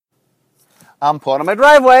I'm pulling on my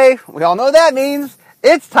driveway. We all know what that means.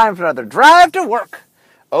 It's time for another drive to work.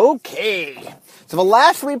 Okay. So the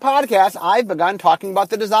last 3 podcasts, I've begun talking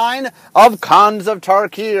about the design of Khans of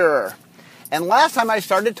Tarkir. And last time I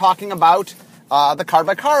started talking about the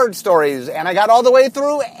card-by-card stories, and I got all the way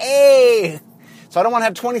through A. So I don't want to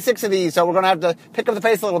have 26 of these, so we're going to have to pick up the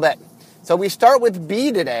pace a little bit. So we start with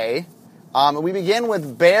B today. We begin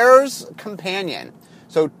with Bear's Companion.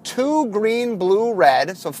 So 2 green, blue,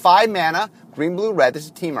 red. So 5 mana, green, blue, red. This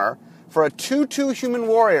is Temur. For a 2/2 human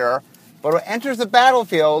warrior, but when it enters the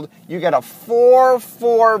battlefield, you get a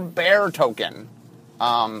 4/4 bear token.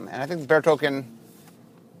 And I think the bear token,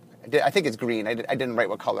 I think it's green. I didn't write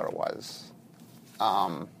what color it was.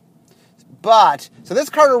 So this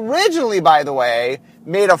card originally, by the way,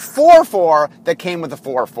 made a 4/4 that came with a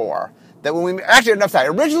 4/4.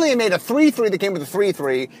 Originally it made a 3/3 that came with a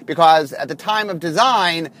 3/3 because at the time of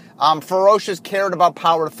design, Ferocious cared about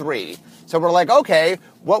power 3. So we're like, okay,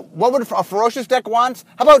 what would a Ferocious deck want?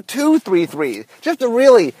 How about 2 3/3s? Just to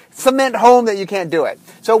really cement home that you can't do it.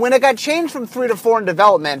 So when it got changed from 3 to 4 in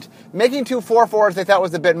development, making 2 4/4s they thought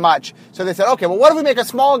was a bit much. So they said, okay, well, what if we make a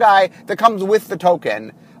small guy that comes with the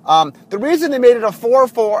token? The reason they made it a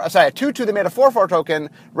 2/2 they made a 4/4 token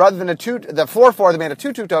rather than the 4/4 they made a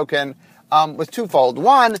 2/2 token was twofold.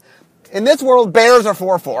 One, in this world, bears are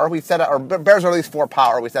 4/4. We set up, or bears are at least 4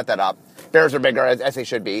 power. We set that up. Bears are bigger, as they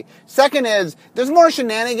should be. Second is, there's more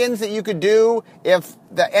shenanigans that you could do if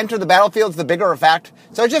the enter the battlefield's the bigger effect.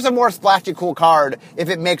 So it's just a more splashy, cool card if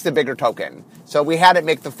it makes a bigger token. So we had it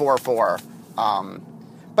make the 4/4.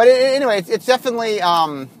 Anyway, it's definitely,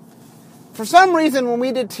 for some reason, when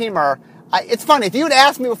we did Temur, it's funny, if you had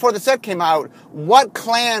asked me before the set came out what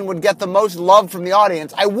clan would get the most love from the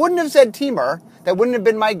audience, I wouldn't have said Temur. That wouldn't have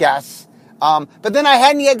been my guess. But then I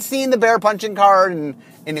hadn't yet seen the bear punching card, and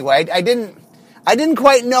anyway, I didn't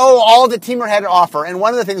quite know all that Temur had to offer. And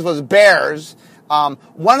one of the things was bears.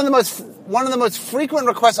 One of the most frequent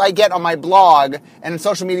requests I get on my blog and in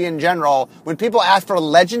social media in general, when people ask for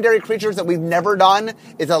legendary creatures that we've never done,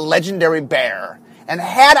 is a legendary bear. And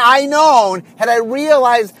had I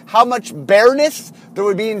realized how much bearness there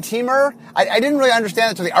would be in Temur, I didn't really understand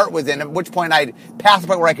until the art was in, at which point I'd passed the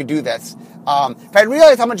point where I could do this. If I'd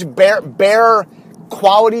realized how much bear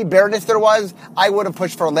quality, bearness there was, I would have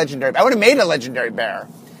pushed for a legendary. I would have made a legendary bear.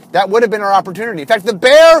 That would have been our opportunity. In fact, the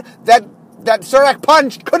bear that Surrak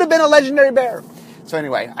punched could have been a legendary bear. So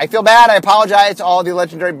anyway, I feel bad. I apologize to all the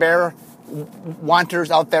legendary bear wanters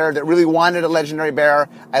out there that really wanted a legendary bear.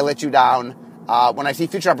 I let you down. When I see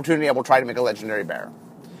future opportunity, I will try to make a legendary bear.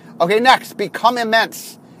 Okay, next, Become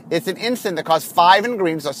Immense. It's an instant that costs 5 in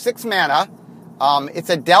green, so 6 mana. It's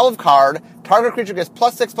a Delve card. Target creature gets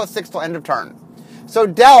 +6/+6 till end of turn. So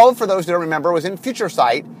Delve, for those who don't remember, was in Future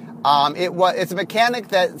Sight. It's a mechanic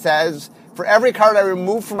that says, for every card I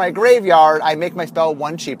remove from my graveyard, I make my spell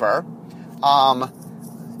 1 cheaper.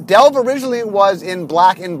 Delve originally was in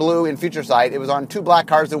black and blue in Future Sight. It was on 2 black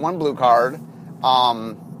cards and 1 blue card.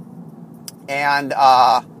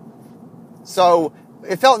 So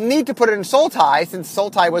it felt neat to put it in Sultai, since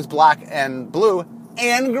Sultai was black and blue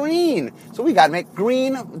and green. So we got to make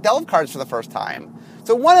green Delve cards for the first time.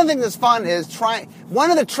 So one of the things that's fun is one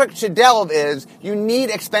of the tricks to Delve is you need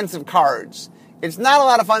expensive cards. It's not a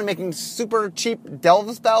lot of fun making super cheap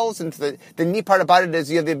Delve spells, and the neat part about it is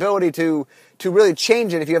you have the ability to really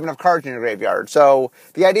change it if you have enough cards in your graveyard. So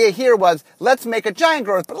the idea here was, let's make a Giant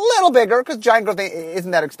Growth, but a little bigger, because Giant Growth isn't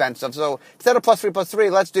that expensive. So instead of +3/+3,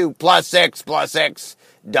 let's do +6/+6,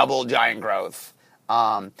 double Giant Growth.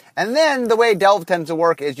 And then the way Delve tends to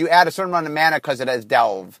work is you add a certain amount of mana because it has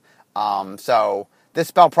Delve. So this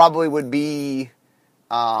spell probably would be,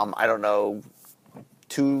 2G,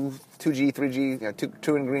 3G,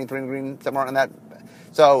 2 in green, 3 in green, somewhere in that.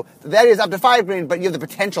 So that is up to 5 green, but you have the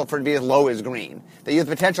potential for it to be as low as green. That you have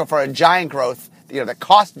the potential for a Giant Growth,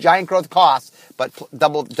 that Giant Growth costs, but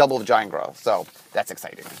double the Giant Growth. So that's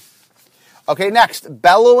exciting. Okay, next,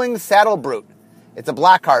 Bellowing Saddle Brute. It's a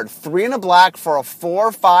black card, 3 and a black for a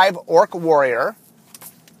 4/5 Orc Warrior,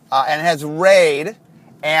 and it has Raid.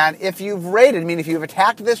 And if you've raided, meaning if you've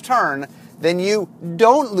attacked this turn, then you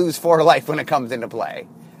don't lose 4 life when it comes into play.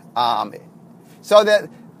 So this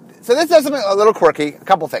does something a little quirky. A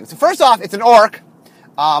couple things. So first off, it's an orc.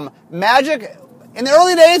 Magic. In the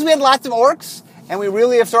early days, we had lots of orcs, and we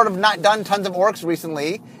really have sort of not done tons of orcs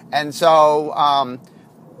recently. And so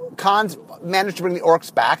Khans managed to bring the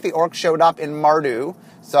orcs back. The orcs showed up in Mardu.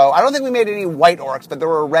 So I don't think we made any white orcs, but there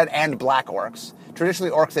were red and black orcs.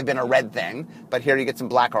 Traditionally, orcs have been a red thing, but here you get some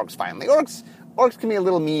black orcs finally. Orcs can be a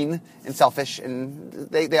little mean and selfish, and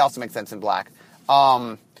they also make sense in black.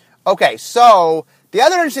 Okay, so The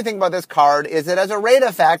other interesting thing about this card is it has a raid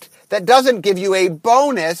effect that doesn't give you a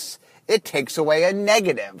bonus, it takes away a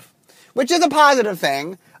negative, which is a positive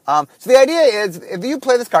thing. So the idea is, if you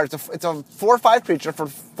play this card, it's a 4/5 creature for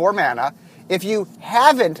 4 mana. If you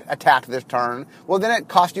haven't attacked this turn, well, then it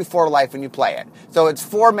costs you 4 life when you play it. So it's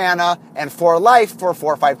 4 mana and 4 life for a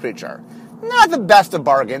 4/5 creature. Not the best of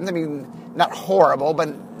bargains. I mean, not horrible, but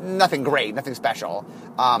nothing great, nothing special.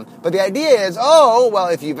 But the idea is,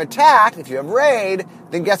 if you've attacked, if you have raid,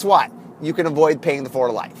 then guess what? You can avoid paying the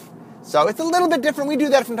 4 life. So it's a little bit different. We do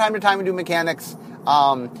that from time to time. We do mechanics.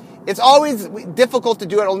 It's always difficult to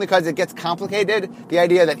do it only because it gets complicated. The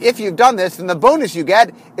idea that if you've done this, then the bonus you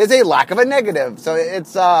get is a lack of a negative. So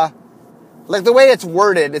it's, like the way it's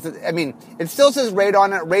worded, it still says raid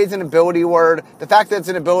on it. Raid's an ability word. The fact that it's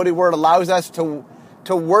an ability word allows us to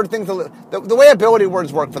word things. The way ability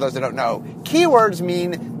words work, for those that don't know, keywords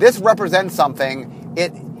mean this represents something.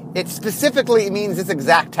 It specifically means this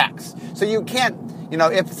exact text. So you can't,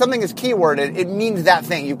 if something is keyworded, it means that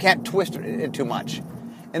thing. You can't twist it too much.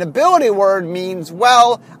 An ability word means,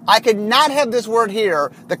 I could not have this word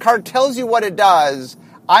here. The card tells you what it does.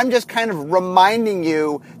 I'm just kind of reminding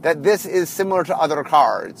you that this is similar to other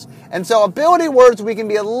cards. And so ability words, we can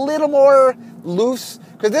be a little more loose,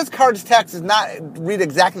 because this card's text does not read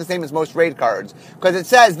exactly the same as most raid cards, because it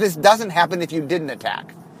says this doesn't happen if you didn't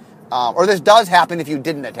attack. Or this does happen if you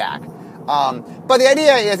didn't attack. But the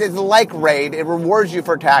idea is it's like raid. It rewards you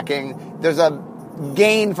for attacking. There's a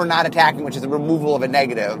gain for not attacking, which is the removal of a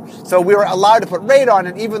negative. So we were allowed to put raid on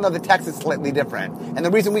it, even though the text is slightly different. And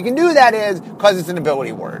the reason we can do that is because it's an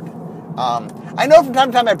ability word. I know from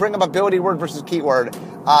time to time I bring up ability word versus keyword.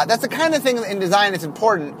 That's the kind of thing in design that's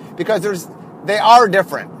important, because they are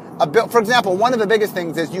different. For example, one of the biggest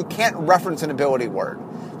things is you can't reference an ability word.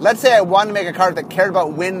 Let's say I wanted to make a card that cared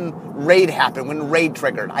about when raid happened, when raid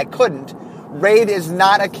triggered. I couldn't. Raid is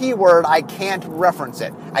not a keyword. I can't reference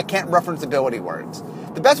it. I can't reference ability words.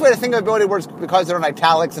 The best way to think of ability words, because they're in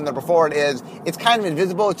italics and they're before it, is it's kind of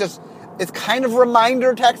invisible. It's kind of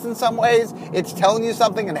reminder text in some ways. It's telling you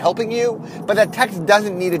something and helping you, but that text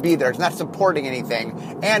doesn't need to be there. It's not supporting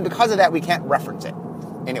anything, and because of that, we can't reference it.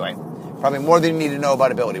 Anyway, probably more than you need to know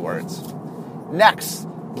about ability words. Next,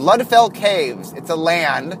 Bloodfell Caves. It's a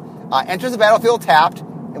land. Enters the battlefield tapped,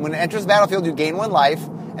 and when it enters the battlefield, you gain 1 life,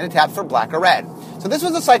 and it taps for black or red. So this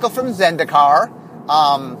was a cycle from Zendikar.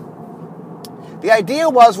 The idea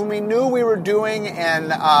was, when we knew we were doing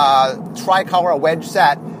an tricolor wedge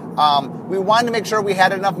set, we wanted to make sure we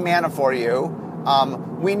had enough mana for you.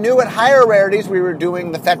 We knew at higher rarities we were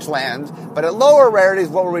doing the fetch lands, but at lower rarities,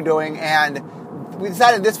 what were we doing? And we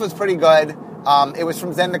decided this was pretty good. It was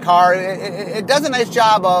from Zendikar. It does a nice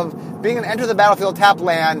job of being an enter the battlefield tap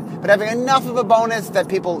land, but having enough of a bonus that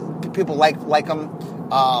people like them.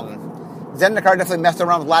 Zendikar definitely messed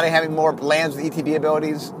around with a lot of having more lands with ETB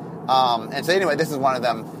abilities. And so anyway, this is one of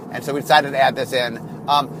them. And so we decided to add this in.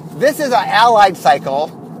 This is an allied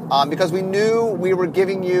cycle, because we knew we were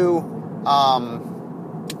giving you,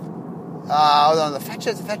 the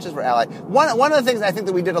fetches were allied. One of the things I think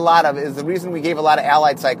that we did a lot of is the reason we gave a lot of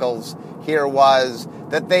allied cycles here was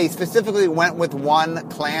that they specifically went with one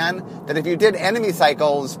clan, that if you did enemy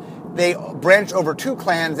cycles, they branched over 2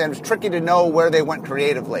 clans, and it's tricky to know where they went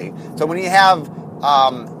creatively. So when you have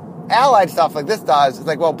allied stuff like this does, it's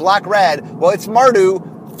like, black-red, it's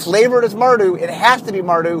Mardu, flavored as Mardu, it has to be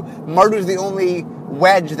Mardu. Mardu's the only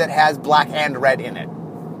wedge that has black and red in it.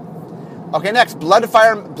 Okay, next,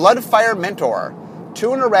 Bloodfire Mentor.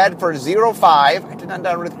 2 and a red for 0/5. I did not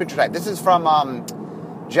download the creature type. This is from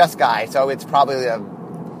Jeskai, so it's probably a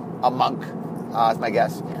monk, is my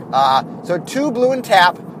guess. So 2 blue and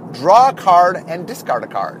tap, draw a card, and discard a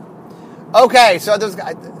card. Okay, so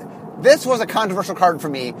this was a controversial card for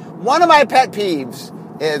me. One of my pet peeves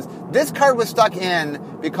is this card was stuck in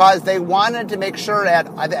because they wanted to make sure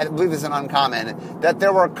I believe this is an uncommon, that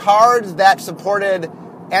there were cards that supported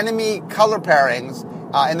enemy color pairings,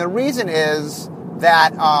 and the reason is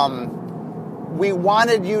that we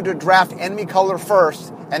wanted you to draft enemy color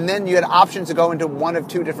first, and then you had options to go into one of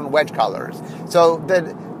 2 different wedge colors. So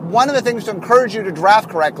one of the things to encourage you to draft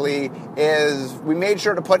correctly is we made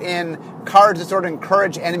sure to put in cards that sort of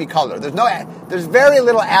encourage enemy color. There's very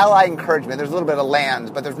little ally encouragement. There's a little bit of lands,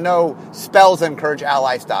 but there's no spells that encourage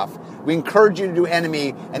ally stuff. We encourage you to do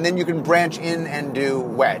enemy, and then you can branch in and do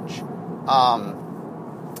wedge.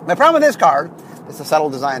 My problem with this card, it's a subtle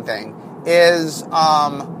design thing, is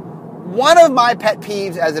one of my pet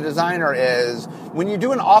peeves as a designer is when you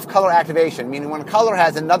do an off-color activation, meaning when a color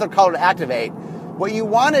has another color to activate, what you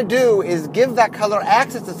want to do is give that color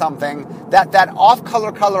access to something that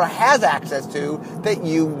off-color color has access to that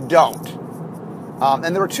you don't.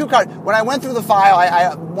 And there were 2 cards. When I went through the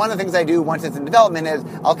file, one of the things I do once it's in development is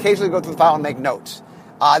I'll occasionally go through the file and make notes.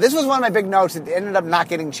 This was one of my big notes. It ended up not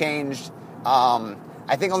getting changed.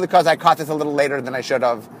 I think only because I caught this a little later than I should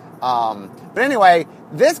have. But anyway,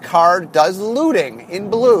 this card does looting in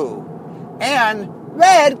blue. And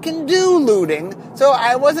red can do looting. So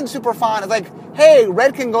I wasn't super fond. It's like, hey,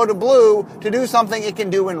 red can go to blue to do something it can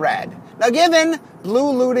do in red. Now, given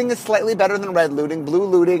blue looting is slightly better than red looting. Blue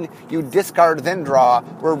looting, you discard, then draw.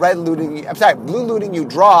 Where red looting, blue looting, you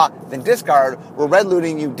draw, then discard. Where red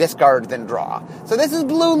looting, you discard, then draw. So this is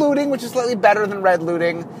blue looting, which is slightly better than red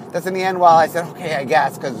looting. That's in the end why I said, okay, I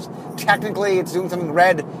guess, because technically it's doing something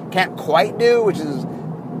red can't quite do, which is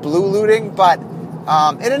blue looting. But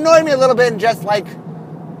it annoyed me a little bit, and just like,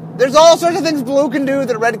 there's all sorts of things blue can do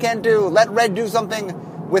that red can't do. Let red do something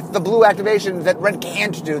with the blue activations that red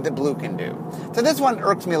can't do that blue can do. So this one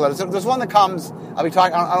irks me a little. So there's one that comes, I'll be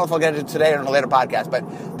talking, I don't know if I'll get into it today or in a later podcast,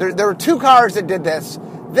 but there were 2 cards that did this.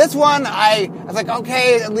 This one, I was like,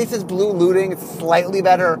 okay, at least it's blue looting. It's slightly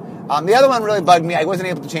better. The other one really bugged me. I wasn't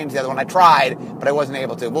able to change the other one. I tried, but I wasn't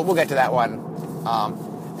able to. We'll get to that one.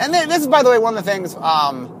 And then this is, by the way, one of the things,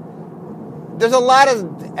 there's a lot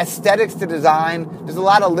of aesthetics to design. There's a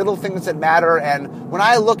lot of little things that matter. And when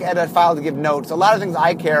I look at a file to give notes, a lot of things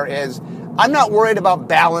I care is I'm not worried about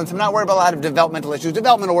balance. I'm not worried about a lot of developmental issues.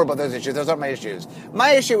 Development will worry about those issues. Those aren't my issues.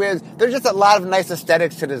 My issue is there's just a lot of nice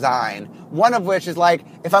aesthetics to design. One of which is like,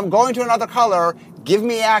 if I'm going to another color, give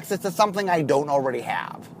me access to something I don't already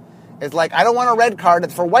have. It's like, I don't want a red card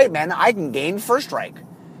that's for white men. I can gain first strike.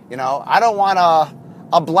 I don't want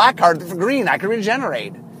a black card that's for green. I can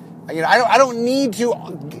regenerate. I don't need to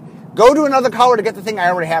go to another color to get the thing I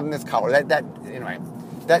already have in this color.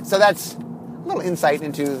 So that's a little insight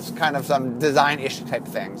into kind of some design-ish type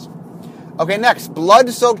things. Okay, next,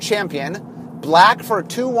 Blood-Soaked Champion. Black for a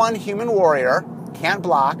 2/1 human warrior. Can't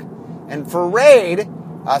block. And for raid,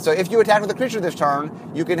 so if you attack with a creature this turn,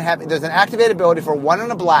 you can there's an activated ability for 1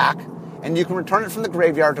 and a black, and you can return it from the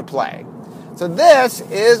graveyard to play. So this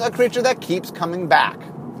is a creature that keeps coming back.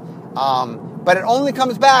 But it only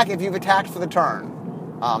comes back if you've attacked for the turn.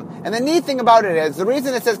 And the neat thing about it is, the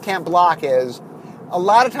reason it says can't block is, a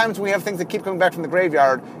lot of times when we have things that keep coming back from the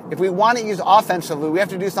graveyard, if we want to use offensively, we have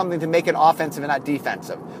to do something to make it offensive and not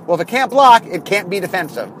defensive. Well, if it can't block, it can't be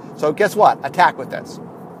defensive. So guess what? Attack with this.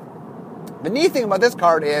 The neat thing about this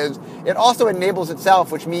card is, it also enables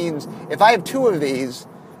itself, which means if I have 2 of these,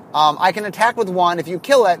 I can attack with one. If you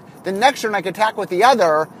kill it, the next turn I can attack with the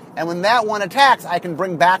other, and when that one attacks, I can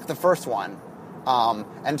bring back the first one.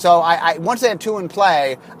 And so I once they have 2 in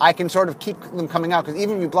play, I can sort of keep them coming out, because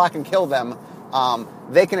even if you block and kill them,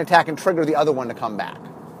 they can attack and trigger the other one to come back.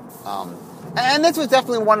 And this was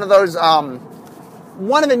definitely one of those,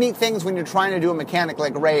 one of the neat things when you're trying to do a mechanic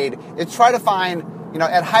like raid is try to find,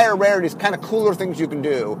 at higher rarities, kind of cooler things you can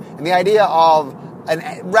do. And the idea of,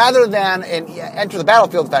 rather than an enter the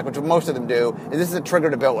battlefield effect, which most of them do, is this is a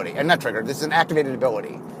triggered ability. And not triggered, this is an activated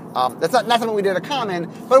ability. That's not something we did at common,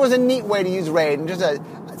 but it was a neat way to use raid and just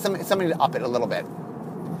something to up it a little bit.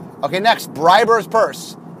 Okay, next, Briber's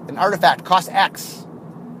Purse. An artifact, costs X.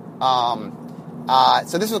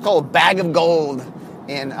 So this was called Bag of Gold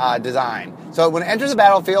in design. So when it enters the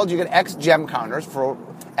battlefield, you get X gem counters. For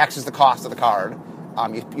X is the cost of the card.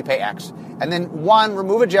 You pay X. And then 1,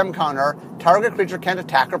 remove a gem counter. Target creature can't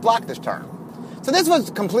attack or block this turn. So this was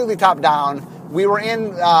completely top down. We were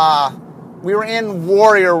in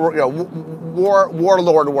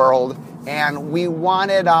warlord world, and we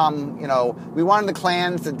wanted the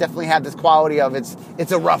clans to definitely have this quality of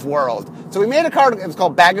it's a rough world. So we made a card. It was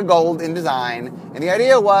called Bag of Gold in design, and the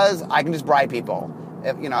idea was I can just bribe people.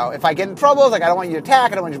 If I get in trouble, it's like I don't want you to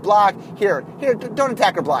attack, I don't want you to block. Here, don't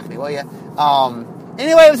attack or block me, will you?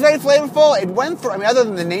 Anyway, it was very flavorful. It went through. Other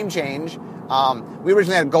than the name change, we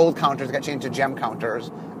originally had gold counters, got changed to gem counters.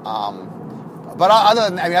 But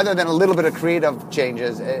other than a little bit of creative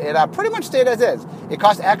changes, it pretty much stayed as is. It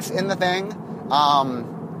cost X in the thing.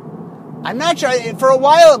 I'm not sure. For a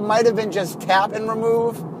while, it might have been just tap and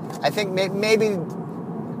remove. I think maybe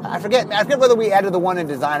I forget whether we added the one in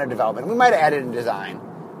design or development. We might have added in design.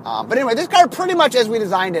 But anyway, this card pretty much as we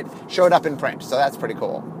designed it showed up in print, so that's pretty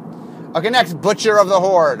cool. Okay, next, Butcher of the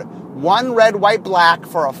Horde. 1 red, white, black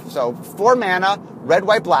for 4 mana, red,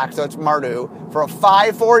 white, black, so it's Mardu, for a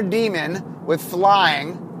 5/4 demon with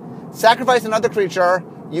flying. Sacrifice another creature.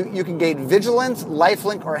 You can gain vigilance,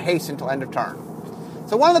 lifelink, or haste until end of turn.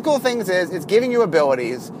 So one of the cool things is it's giving you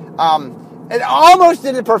abilities. It almost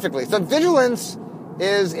did it perfectly. So vigilance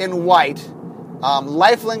is in white,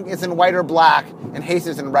 lifelink is in white or black, and haste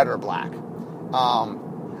is in red or black.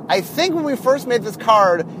 I think when we first made this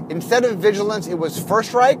card, instead of Vigilance, it was First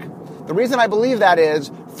Strike. The reason I believe that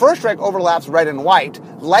is First Strike overlaps red and white,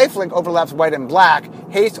 Lifelink overlaps white and black,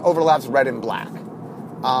 Haste overlaps red and black.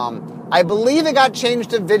 I believe it got changed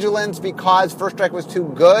to Vigilance because First Strike was too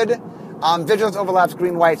good. Vigilance overlaps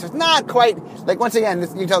green-white, so it's not quite, like, once again, you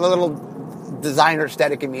can tell the little designer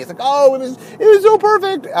aesthetic in me. It's like, oh, it was so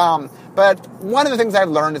perfect. But one of the things I've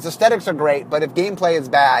learned is aesthetics are great, but if gameplay is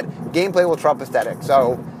bad, gameplay will trump aesthetics.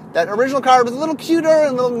 So that original card was a little cuter and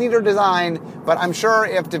a little neater design, but I'm sure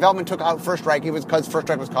if development took out First Strike, it was because First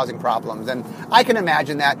Strike was causing problems. And I can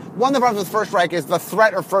imagine that. One of the problems with First Strike is the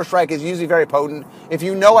threat of First Strike is usually very potent. If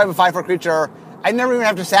you know I have a 5/4 creature, I never even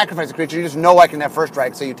have to sacrifice a creature. You just know I can have First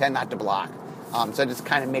Strike, so you tend not to block. So it just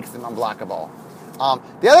kind of makes them unblockable.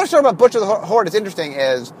 The other story about Butcher the Horde is interesting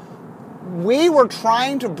is we were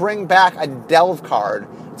trying to bring back a Delve card.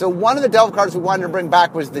 So one of the Delve cards we wanted to bring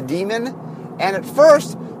back was the Demon. And at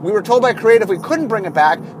first, we were told by Creative we couldn't bring it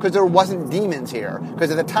back because there wasn't demons here.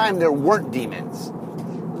 Because at the time, there weren't demons.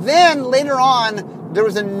 Then, later on, there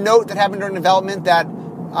was a note that happened during development that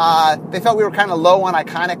they felt we were kind of low on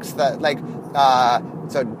iconics.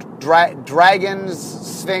 Dragons,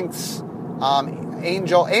 Sphinx,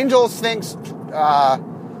 Angel, Sphinx,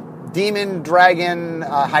 Demon, Dragon,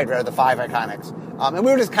 Hydra, the 5 iconics. And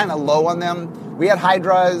we were just kind of low on them. We had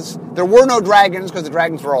Hydras. There were no dragons because the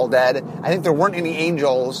dragons were all dead. I think there weren't any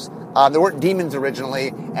angels. There weren't demons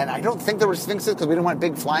originally. And I don't think there were Sphinxes because we didn't want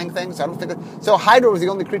big flying things. So Hydra was the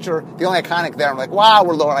only creature, the only iconic there. I'm like, wow,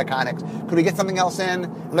 we're low on iconics. Could we get something else in?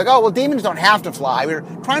 I'm like, oh, well, demons don't have to fly. We were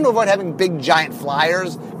trying to avoid having big, giant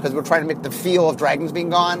flyers because we're trying to make the feel of dragons being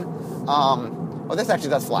gone. Well, this actually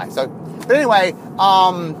does fly. But anyway,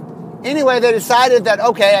 they decided that,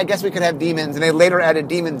 okay, I guess we could have demons, and they later added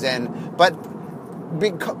demons in. But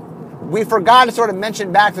we forgot to sort of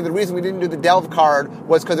mention back that the reason we didn't do the Delve card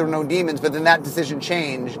was because there were no demons, but then that decision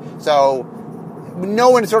changed. So no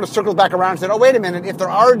one sort of circled back around and said, oh, wait a minute, if there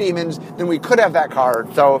are demons, then we could have that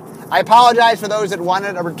card. So I apologize for those that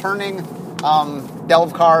wanted a returning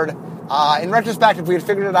Delve card. In retrospect, if we had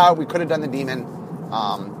figured it out, we could have done the demon.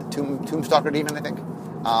 Tombstalker demon, I think.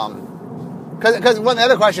 Because the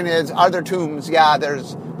other question is, are there tombs? Yeah,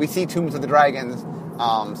 we see tombs of the dragons.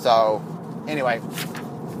 So, anyway,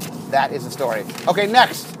 that is the story. Okay,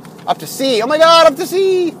 next, up to C. Oh my god, up to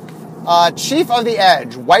C! Chief of the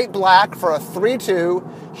Edge, white-black for a 3/2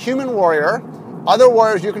 human warrior. Other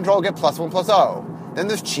warriors you control get +1/+0. Then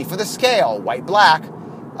there's Chief of the Scale, white-black,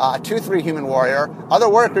 2/3 human warrior. Other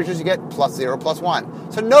warrior creatures you get +0/+1.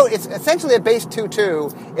 So no, it's essentially a base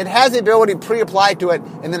 2/2. It has the ability pre-applied to it,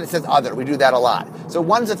 and then it says other. We do that a lot. So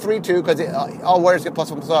one's a 3/2 because all warriors get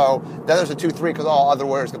 +1/+0. The other's a 2/3 because all other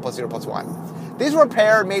warriors get +0/+1. These were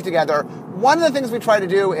paired, made together. One of the things we try to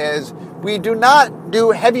do is we do not do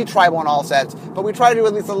heavy tribal in all sets, but we try to do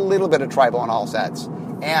at least a little bit of tribal in all sets.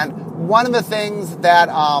 And one of the things that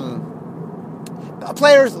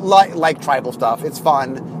players like tribal stuff. It's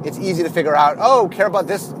fun. It's easy to figure out, oh, care about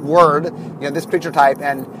this word, this creature type.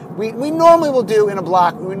 And we normally will do in a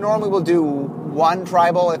block, we normally will do one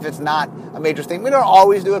tribal if it's not a major thing. We don't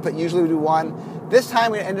always do it, but usually we do one. This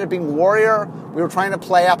time we ended up being warrior. We were trying to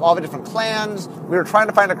play up all the different clans. We were trying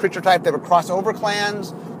to find a creature type that would cross over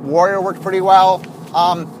clans. Warrior worked pretty well.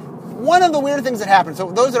 One of the weird things that happened, so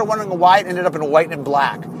those that are wondering why it ended up in white and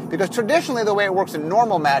black, because traditionally the way it works in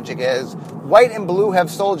normal Magic is white and blue have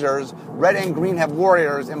soldiers, red and green have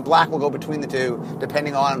warriors, and black will go between the two,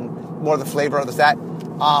 depending on more the flavor of the set.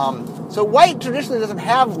 So white traditionally doesn't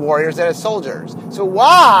have warriors, it has soldiers. So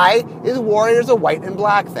why is warriors a white and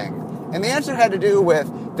black thing? And the answer had to do with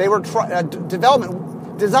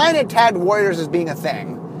design had tagged warriors as being a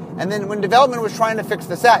thing. And then when development was trying to fix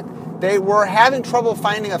the set, they were having trouble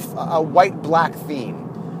finding a white-black theme.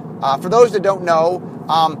 For those that don't know,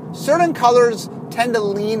 certain colors tend to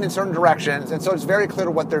lean in certain directions, and so it's very clear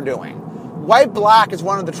what they're doing. White-black is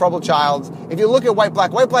one of the trouble childs. If you look at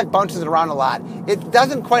white-black bounces it around a lot. It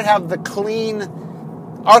doesn't quite have the clean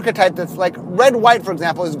archetype that's like red-white, for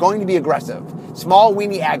example, is going to be aggressive. Small,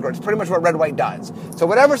 weenie aggro. It's pretty much what red-white does. So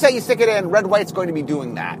whatever set you stick it in, red-white's going to be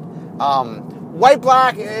doing that.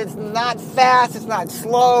 White-black, it's not fast, it's not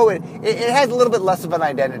slow, it has a little bit less of an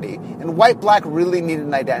identity. And white-black really needed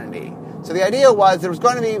an identity. So the idea was there was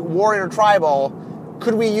going to be warrior tribal,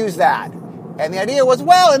 could we use that? And the idea was,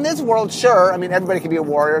 well, in this world, sure, I mean, everybody can be a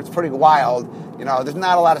warrior, it's pretty wild. There's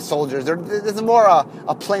not a lot of soldiers. There's more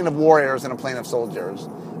a plane of warriors than a plane of soldiers.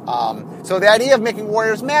 So the idea of making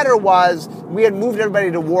warriors matter was we had moved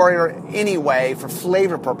everybody to warrior anyway for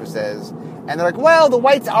flavor purposes. And they're like, well, the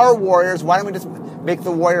whites are warriors. Why don't we just make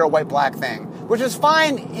the warrior a white-black thing? Which is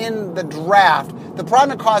fine in the draft. The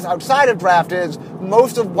problem it caused outside of draft is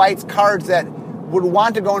most of White's cards that would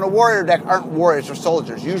want to go in a warrior deck aren't warriors or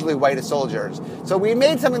soldiers. Usually White is soldiers. So we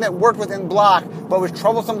made something that worked within block, but was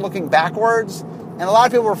troublesome looking backwards. And a lot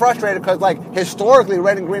of people were frustrated because, historically,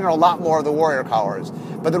 red and green are a lot more of the warrior colors.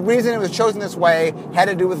 But the reason it was chosen this way had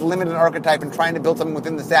to do with limited archetype and trying to build something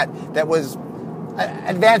within the set that was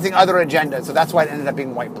advancing other agendas. So that's why it ended up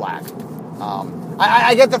being white-black.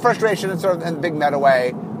 I get the frustration in sort of in the big meta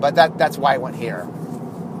way, but that's why it went here.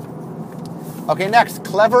 Okay, next,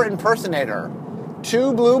 Clever Impersonator.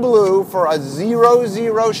 2 blue for a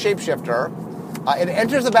 0/0 shapeshifter. It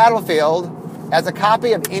enters the battlefield as a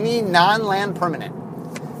copy of any non-land permanent.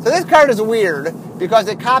 So this card is weird because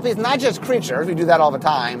it copies not just creatures, we do that all the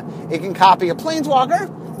time. It can copy a planeswalker,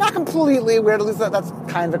 not completely weird, at least that's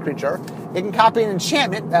kind of a creature. It can copy an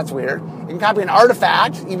enchantment, that's weird. It can copy an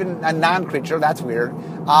artifact, even a non-creature, that's weird.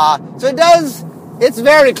 It's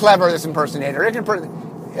very clever, this impersonator. It can,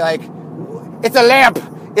 it's a lamp.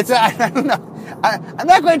 I don't know. I'm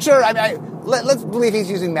not quite sure. Let's believe he's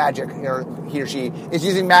using magic, or he or she is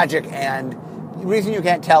using magic, and the reason you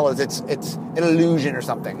can't tell is it's an illusion or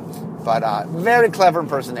something. But very clever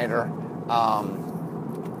impersonator.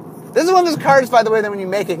 This is one of those cards, by the way, that when you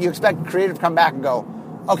make it, you expect creative to come back and go,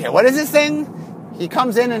 okay, what is this thing? He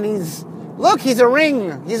comes in and he's a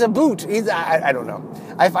ring, he's a boot, I don't know.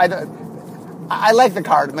 I like the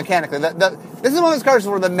card mechanically. This is one of those cards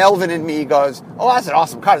where the Melvin in me goes, oh, that's an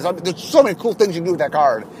awesome card. There's so many cool things you can do with that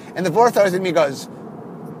card. And the Vorthos in me goes,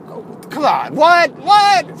 come on,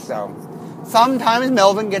 what? So sometimes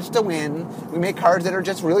Melvin gets to win. We make cards that are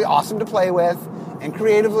just really awesome to play with. And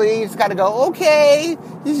creatively, you just got to go, okay,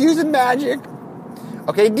 he's using magic.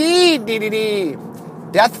 Okay, D.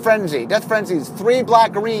 Death Frenzy. Death Frenzy is 3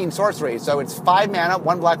 black-green sorcery. So it's 5 mana,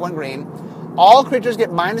 1 black, 1 green. All creatures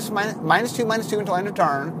get -2/-2 until end of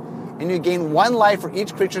turn, and you gain 1 life for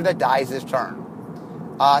each creature that dies this turn.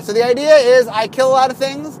 So the idea is I kill a lot of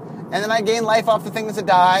things, and then I gain life off the things that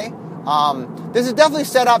die. This is definitely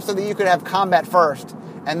set up so that you could have combat first,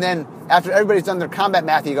 and then after everybody's done their combat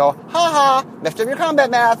math, you go, ha, messed up your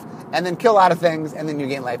combat math, and then kill a lot of things, and then you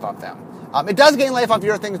gain life off them. It does gain life off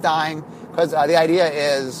your things dying, because the idea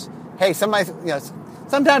is, hey, sometimes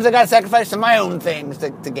I got to sacrifice some of my own things to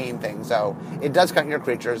gain things. So it does cut your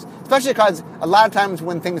creatures, especially because a lot of times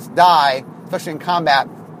when things die, especially in combat,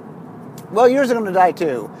 well, yours are going to die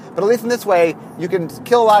too. But at least in this way, you can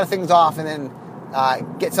kill a lot of things off and then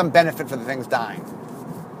get some benefit for the things dying.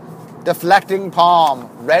 Deflecting Palm,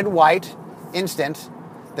 'red/white, instant.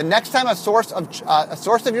 The next time a source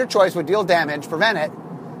of your choice would deal damage, prevent it,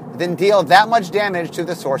 then deal that much damage to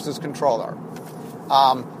the source's controller.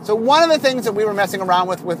 So one of the things that we were messing around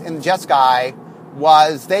with in Jeskai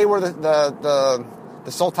was they were the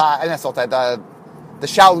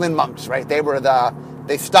Shaolin monks, right?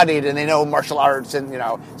 They studied and they know martial arts and,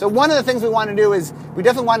 So one of the things we wanted to do is we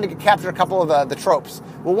definitely wanted to capture a couple of the tropes.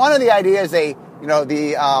 Well, one of the ideas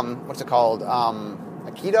what's it called?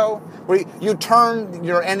 Aikido, where you turn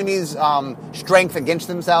your enemy's strength against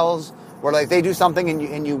themselves, where they do something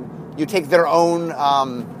and you take their own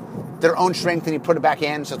strength and you put it back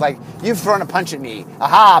in. So it's you've thrown a punch at me.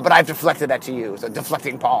 Aha, but I've deflected that to you. So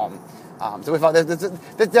deflecting palm. So we thought this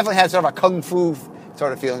definitely has sort of a kung fu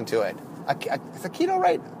sort of feeling to it. Is Aikido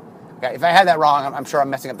right? Okay, if I had that wrong, I'm sure I'm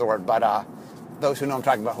messing up the word. But those who know what I'm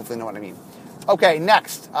talking about hopefully know what I mean. Okay,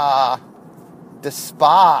 next.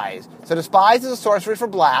 Despise. So Despise is a sorcery for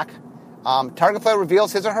black. Target player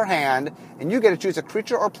reveals his or her hand, and you get to choose a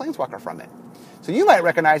creature or planeswalker from it. So you might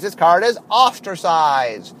recognize this card as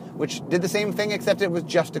Ostracize, which did the same thing except it was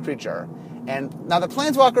just a creature. And now the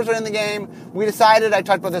planeswalkers are in the game. We decided, I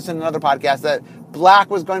talked about this in another podcast, that black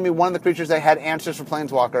was going to be one of the creatures that had answers for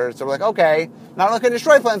planeswalkers. So we're like, okay, not only can it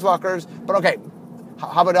destroy planeswalkers, but okay,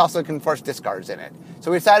 how about it also can force discards in it? So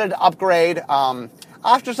we decided to upgrade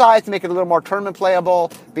Ostracize to make it a little more tournament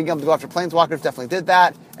playable. Being able to go after planeswalkers definitely did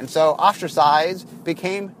that. And so Ostracize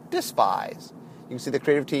became Despise. You can see the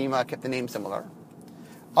creative team kept the name similar.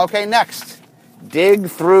 Okay, next. Dig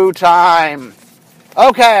Through Time.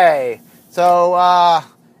 Okay, so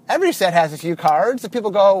every set has a few cards that people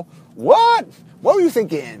go, what? What were you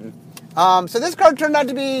thinking? So this card turned out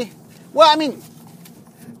to be,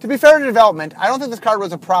 to be fair to development, I don't think this card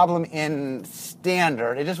was a problem in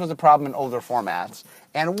Standard. It just was a problem in older formats.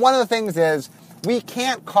 And one of the things is we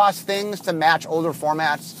can't cost things to match older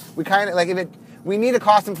formats. We need to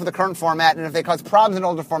cost them for the current format, and if they cause problems in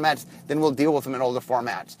older formats, then we'll deal with them in older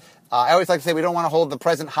formats. I always like to say we don't want to hold the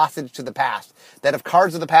present hostage to the past. That if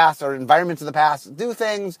cards of the past or environments of the past do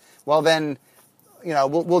things, well then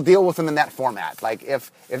we'll deal with them in that format. Like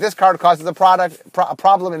if this card causes a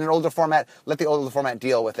problem in an older format, let the older format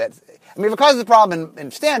deal with it. I mean, if it causes a problem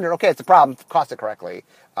in standard, okay, it's a problem, cost it correctly.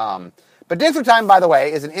 But Dig Through Time, by the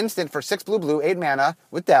way, is an instant for 6 blue, 8 mana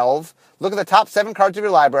with Delve. Look at the top 7 cards of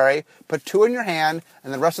your library, put 2 in your hand,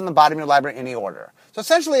 and the rest on the bottom of your library in any order. So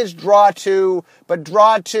essentially it's draw 2, but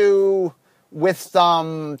draw 2 with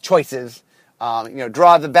some choices.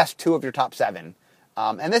 Draw the best 2 of your top 7.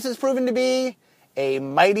 And this has proven to be a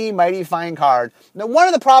mighty, mighty fine card. Now, one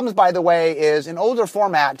of the problems, by the way, is in older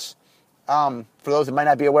formats, for those that might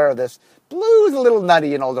not be aware of this, blue is a little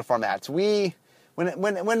nutty in older formats.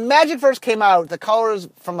 When Magic first came out, the colors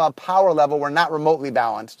from a power level were not remotely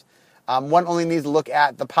balanced. One only needs to look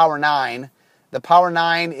at the Power 9. The Power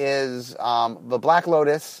 9 is the Black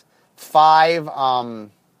Lotus, the 5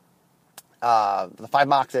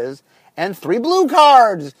 Moxes, and 3 blue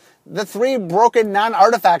cards. The 3 broken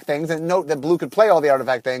non-artifact things, and note that blue could play all the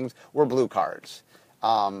artifact things, were blue cards.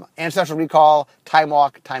 Ancestral Recall, Time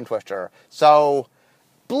Walk, Time Twister. So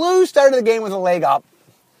blue started the game with a leg up.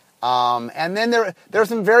 And then there are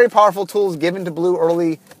some very powerful tools given to blue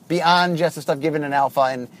early beyond just the stuff given in alpha.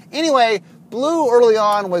 And anyway, blue early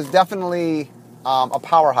on was definitely a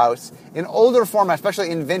powerhouse. In older format,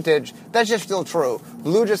 especially in vintage, that's just still true.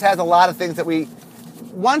 Blue just has a lot of things that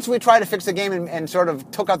once we tried to fix the game and sort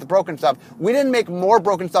of took out the broken stuff, we didn't make more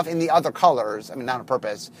broken stuff in the other colors. I mean, not on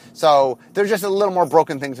purpose. So there's just a little more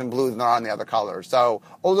broken things in blue than there are in the other colors. So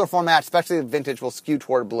older formats, especially vintage, will skew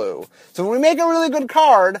toward blue. So when we make a really good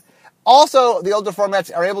card, also the older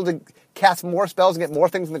formats are able to cast more spells and get more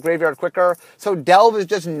things in the graveyard quicker. So Delve is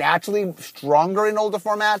just naturally stronger in older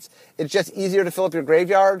formats. It's just easier to fill up your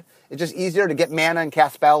graveyard. It's just easier to get mana and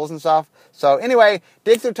cast spells and stuff. So anyway,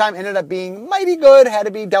 Dig Through Time ended up being mighty good. Had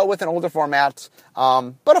to be dealt with in older formats,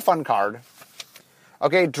 but a fun card.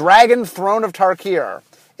 Okay, Dragon Throne of Tarkir.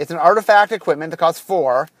 It's an artifact equipment that costs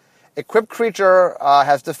 4. Equipped creature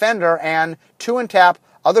has Defender and 2 and tap.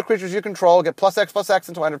 Other creatures you control get +X/+X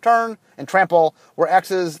until end of turn, and trample, where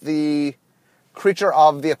X is the creature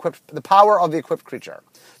of the power of the equipped creature.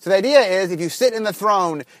 So the idea is if you sit in the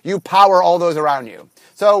throne, you power all those around you.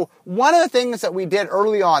 So one of the things that we did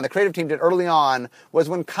early on, the creative team did early on, was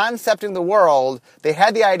when concepting the world, they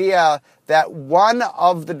had the idea that one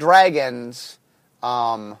of the dragons,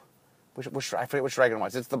 I forget which dragon it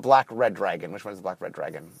was. It's the black-red dragon. Which one is the black-red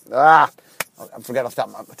dragon? I forget off the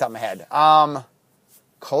top of my head.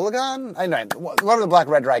 Kolagon? I know, whatever the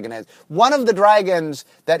black-red dragon is. One of the dragons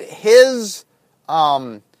that his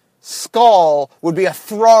skull would be a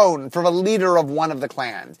throne for the leader of one of the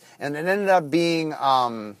clans. And it ended up being,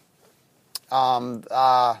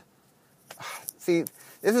 see,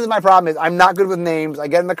 this is my problem, is I'm not good with names. I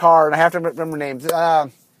get in the car and I have to remember names.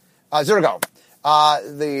 Zurgo,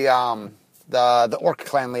 the orc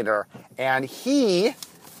clan leader. And he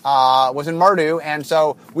was in Mardu, and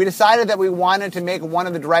so we decided that we wanted to make one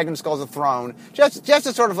of the dragon skulls a throne, just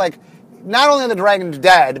to sort of like, not only are the dragons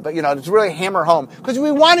dead, but, to really hammer home. Because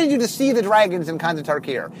we wanted you to see the dragons in Khans of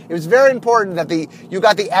Tarkir. It was very important that you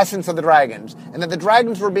got the essence of the dragons. And that the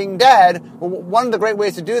dragons were being dead. Well, one of the great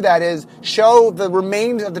ways to do that is show the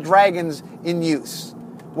remains of the dragons in use.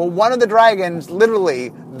 Well, one of the dragons,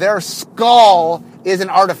 literally, their skull is an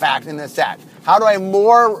artifact in this set. How do I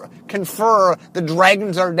more confer the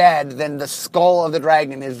dragons are dead than the skull of the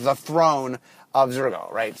dragon is the throne of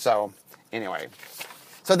Zurgo, right? So, anyway.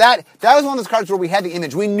 So that was one of those cards where we had the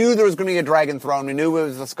image. We knew there was going to be a dragon throne. We knew it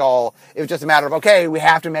was the skull. It was just a matter of, okay, we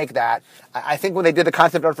have to make that. I think when they did the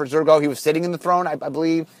concept art for Zurgo, he was sitting in the throne, I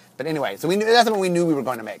believe. But anyway, so that's what we knew we were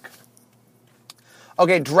going to make.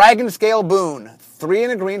 Okay, Dragon Scale Boon. 3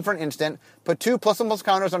 and a green for an instant. Put 2 +1/+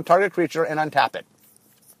 counters on target creature and untap it.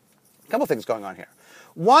 A couple things going on here.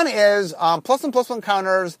 One is +1/+1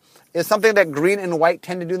 counters is something that green and white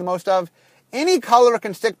tend to do the most of. Any color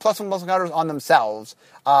can stick +1/+ counters on themselves.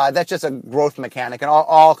 That's just a growth mechanic, and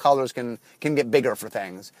all colors can get bigger for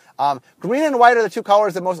things. Green and white are the 2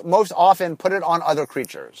 colors that most often put it on other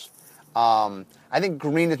creatures. I think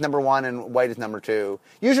green is number 1 and white is number 2.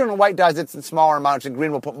 Usually when white does it's in smaller amounts, and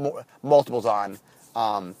green will put multiples on.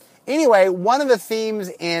 Anyway, one of the themes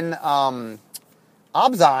in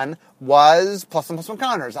Abzan was +1/+1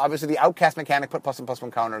 counters. Obviously, the Outcast mechanic put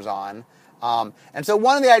 +1/+1 counters on. And so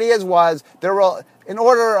one of the ideas was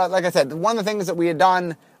like I said, one of the things that we had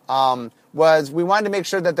done was we wanted to make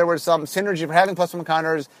sure that there was some synergy for having +1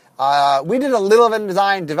 counters. We did a little of it in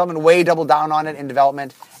design, development way doubled down on it in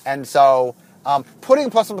development, and so putting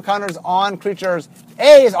 +1 counters on creatures,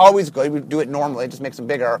 is always good. We do it normally, it just makes them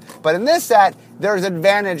bigger. But in this set, there's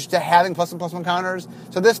advantage to having +1/+1 counters.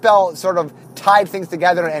 So this spell sort of tied things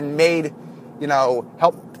together and made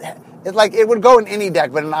help. It's like it would go in any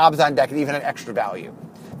deck, but an Abzan deck, it even had extra value.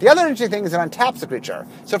 The other interesting thing is it untaps the creature.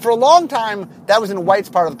 So for a long time, that was in White's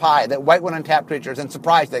part of the pie, that White would untap creatures and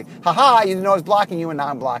surprise things. Haha, you didn't know I was blocking you, and now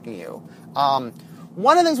I'm blocking you.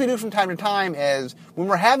 One of the things we do from time to time is when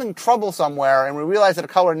we're having trouble somewhere and we realize that a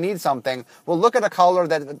color needs something, we'll look at a color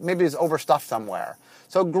that maybe is overstuffed somewhere.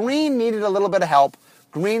 So green needed a little bit of help.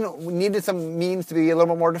 Green needed some means to be a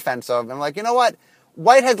little bit more defensive. And I'm like, you know what?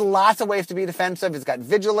 White has lots of ways to be defensive. It's got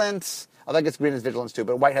vigilance. I guess green has vigilance too,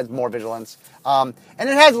 but white has more vigilance. And it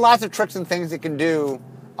has lots of tricks and things it can do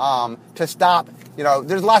to stop.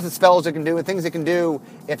 There's lots of spells it can do and things it can do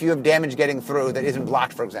if you have damage getting through that isn't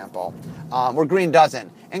blocked, for example, where green doesn't.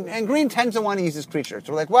 And green tends to want to use his creatures.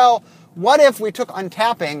 So we're like, well, what if we took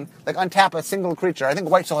untapping, like untap a single creature? I think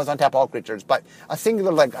white still has untap all creatures, but a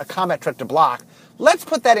singular, like a combat trick to block. Let's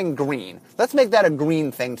put that in green. Let's make that a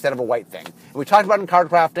green thing instead of a white thing. And we talked about it in card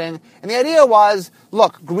crafting, and the idea was,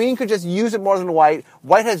 look, green could just use it more than white.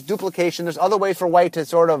 White has duplication. There's other ways for white to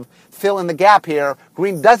sort of fill in the gap here.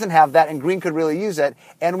 Green doesn't have that, and green could really use it.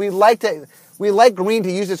 And we like green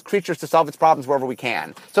to use its creatures to solve its problems wherever we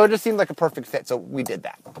can. So it just seemed like a perfect fit, so we did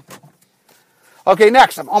that. Okay,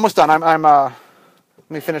 next. I'm almost done. Let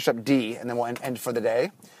me finish up D, and then we'll end for the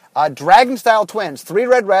day. Dragon-style twins. 3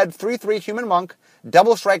 red, 3/3 human monk,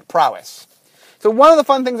 double strike prowess. So one of the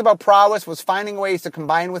fun things about prowess was finding ways to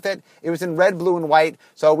combine with it. It was in red, blue, and white.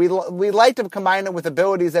 So we liked to combine it with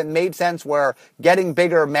abilities that made sense where getting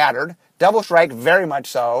bigger mattered. Double strike, very much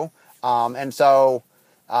so. Prowess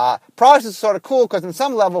is sort of cool because in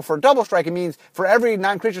some level for double strike, it means for every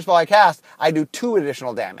non-creature spell I cast, I do 2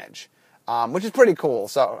 additional damage, which is pretty cool.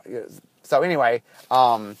 So anyway,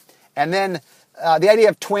 and then the idea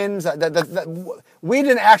of twins, we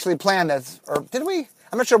didn't actually plan this, or did we?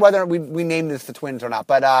 I'm not sure whether we named this the twins or not,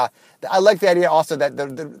 but I like the idea also that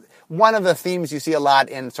one of the themes you see a lot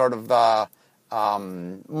in sort of the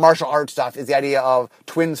martial arts stuff is the idea of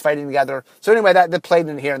twins fighting together. So anyway, that played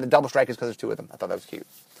in here, and the double strike is because there's 2 of them. I thought that was cute.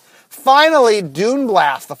 Finally, Dune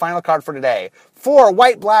Blast, the final card for today. 4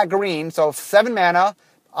 white, black, green, so 7 mana,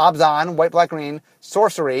 Abzan, white, black, green,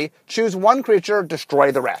 sorcery. Choose 1 creature,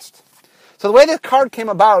 destroy the rest. So the way this card came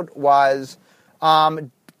about was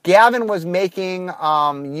Gavin was making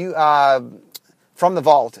From the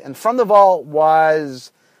Vault, and From the Vault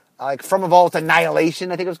was From the Vault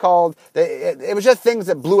Annihilation, I think it was called. It was just things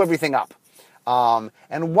that blew everything up.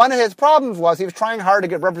 And one of his problems was he was trying hard to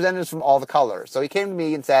get representatives from all the colors. So he came to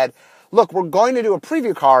me and said, look, we're going to do a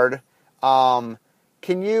preview card.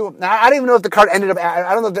 Can you... Now, I don't even know if the card ended up...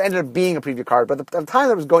 I don't know if it ended up being a preview card, but at the time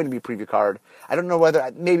there was going to be a preview card. I don't know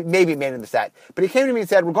whether... Maybe it made it in the set. But he came to me and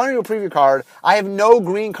said, we're going to do a preview card. I have no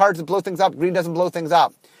green cards that blow things up. Green doesn't blow things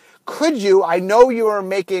up. Could you... I know you are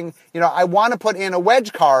making... I want to put in a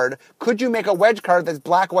wedge card. Could you make a wedge card that's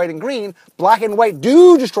black, white, and green? Black and white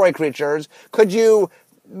do destroy creatures. Could you...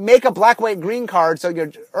 make a black, white, green card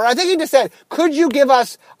or I think he just said, could you give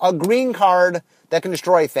us a green card that can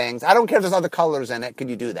destroy things? I don't care if there's other colors in it. Could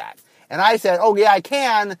you do that? And I said, oh yeah, I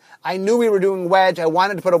can. I knew we were doing wedge. I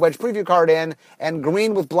wanted to put a wedge preview card in, and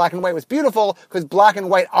green with black and white was beautiful because black and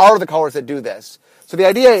white are the colors that do this. So the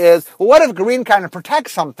idea is, well, what if green kind of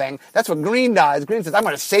protects something? That's what green does. Green says, I'm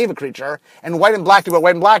going to save a creature, and white and black do what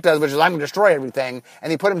white and black does, which is I'm going to destroy everything.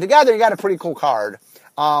 And you put them together, you got a pretty cool card.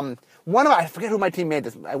 I forget who my team made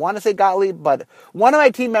this. I want to say Gottlieb, but one of my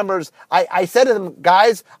team members, I said to them,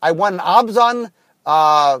 guys, I want an Abzan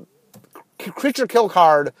creature kill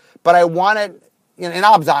card, but I want it an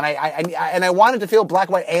Abzan. I wanted to feel black,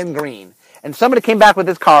 white, and green. And somebody came back with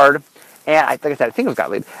this card, and like I said, I think it was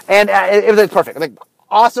Gottlieb, and it was perfect. Like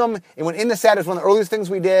awesome. It went in the set. It's one of the earliest things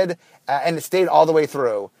we did, and it stayed all the way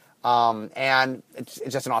through. And it's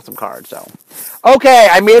just an awesome card. So, okay,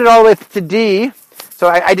 I made it all the way to D. So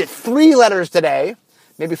I did 3 letters today.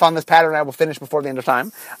 Maybe found this pattern I will finish before the end of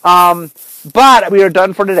time. But we are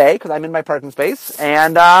done for today because I'm in my parking space.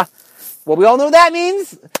 And what we all know that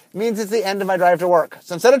means? It means it's the end of my drive to work.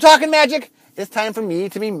 So instead of talking magic, it's time for me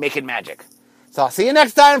to be making magic. So I'll see you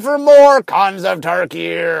next time for more Khans of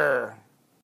Tarkir.